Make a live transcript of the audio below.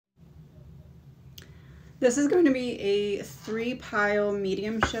This is going to be a 3-pile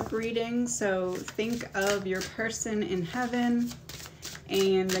mediumship reading, so think of your person in heaven,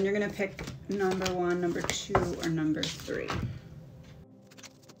 and then you're going to pick number 1, number 2, or number 3.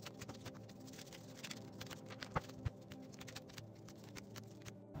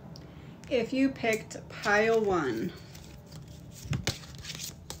 If you picked pile 1,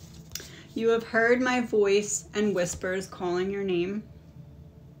 you have heard my voice and whispers calling your name.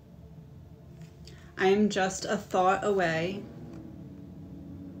 I am just a thought away.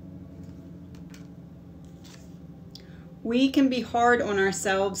 We can be hard on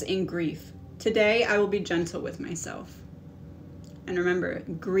ourselves in grief. Today, I will be gentle with myself. And remember,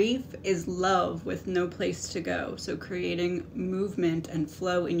 grief is love with no place to go. So creating movement and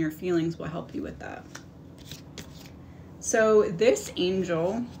flow in your feelings will help you with that. So this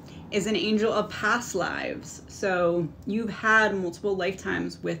angel is an angel of past lives. So you've had multiple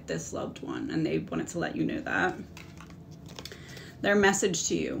lifetimes with this loved one, and they wanted to let you know that. Their message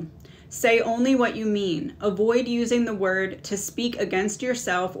to you: say only what you mean. Avoid using the word to speak against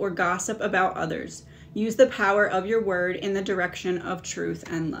yourself or gossip about others. Use the power of your word in the direction of truth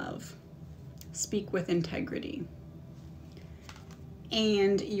and love. Speak with integrity.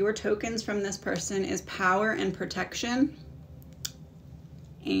 And your tokens from this person is power and protection,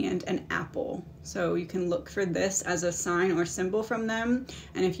 and an apple. So you can look for this as a sign or symbol from them.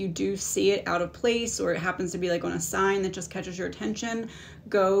 And if you do see it out of place, or it happens to be like on a sign that just catches your attention,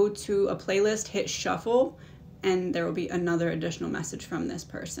 go to a playlist, hit shuffle, and there will be another additional message from this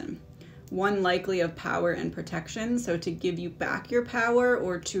person. One likely of power and protection, so to give you back your power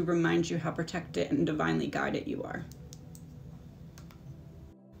or to remind you how protected and divinely guided you are.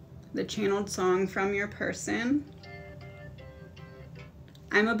 The channeled song from your person: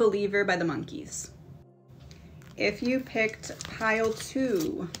 I'm a Believer by the Monkees. If you picked pile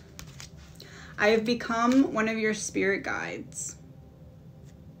 2, I have become one of your spirit guides.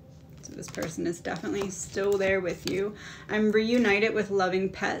 So this person is definitely still there with you. I'm reunited with loving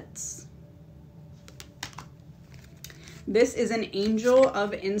pets. This is an angel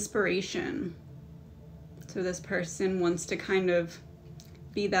of inspiration. So this person wants to kind of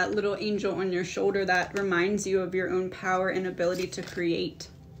be that little angel on your shoulder that reminds you of your own power and ability to create.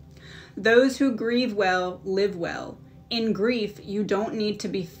 Those who grieve well live well. In grief, you don't need to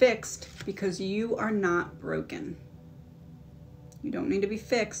be fixed because you are not broken. You don't need to be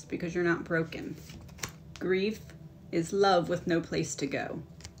fixed because you're not broken. Grief is love with no place to go.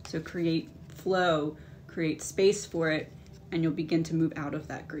 So create flow, create space for it, and you'll begin to move out of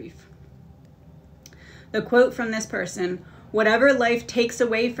that grief. The quote from this person: whatever life takes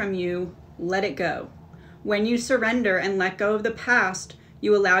away from you, let it go. When you surrender and let go of the past,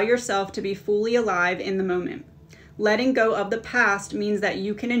 you allow yourself to be fully alive in the moment. Letting go of the past means that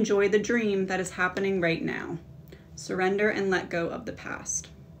you can enjoy the dream that is happening right now. Surrender and let go of the past.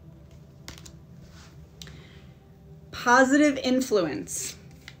 Positive influence,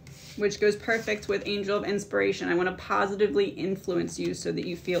 which goes perfect with Angel of Inspiration. I want to positively influence you so that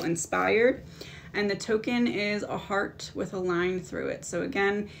you feel inspired. And the token is a heart with a line through it. So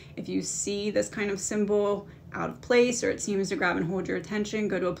again, if you see this kind of symbol out of place or it seems to grab and hold your attention,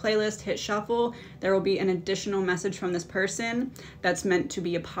 go to a playlist, hit shuffle. There will be an additional message from this person that's meant to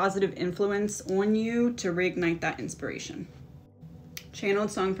be a positive influence on you to reignite that inspiration.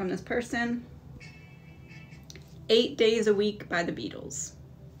 Channeled song from this person: 8 Days a Week by the Beatles.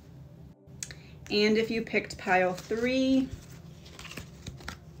 And if you picked pile 3,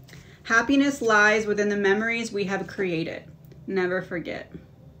 happiness lies within the memories we have created. Never forget.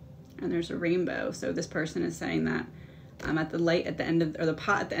 And there's a rainbow. So this person is saying that I'm at the light at the end of, or the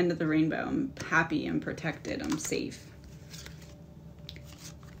pot at the end of the rainbow. I'm happy, I'm protected, I'm safe.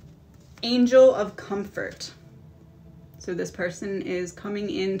 Angel of Comfort. So this person is coming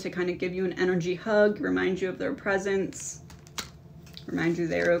in to kind of give you an energy hug, remind you of their presence, remind you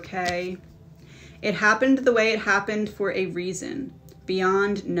they're okay. It happened the way it happened for a reason,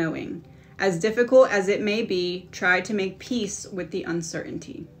 beyond knowing. As difficult as it may be, try to make peace with the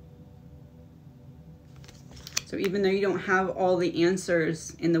uncertainty. So even though you don't have all the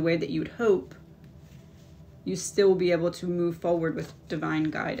answers in the way that you'd hope, you still will be able to move forward with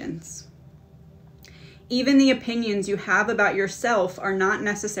divine guidance. Even the opinions you have about yourself are not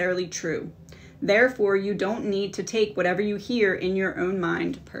necessarily true. Therefore, you don't need to take whatever you hear in your own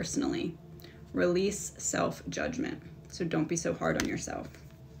mind personally. Release self-judgment. So don't be so hard on yourself.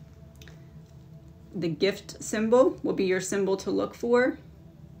 The gift symbol will be your symbol to look for.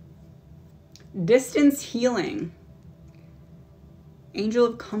 Distance healing. Angel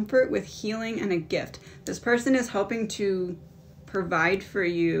of Comfort with healing and a gift. This person is helping to provide for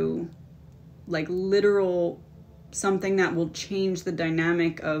you like literal something that will change the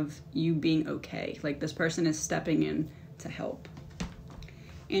dynamic of you being okay. Like this person is stepping in to help.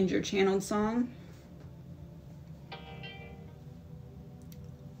 And your channeled song.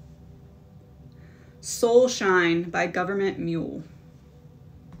 Soul Shine by Government Mule.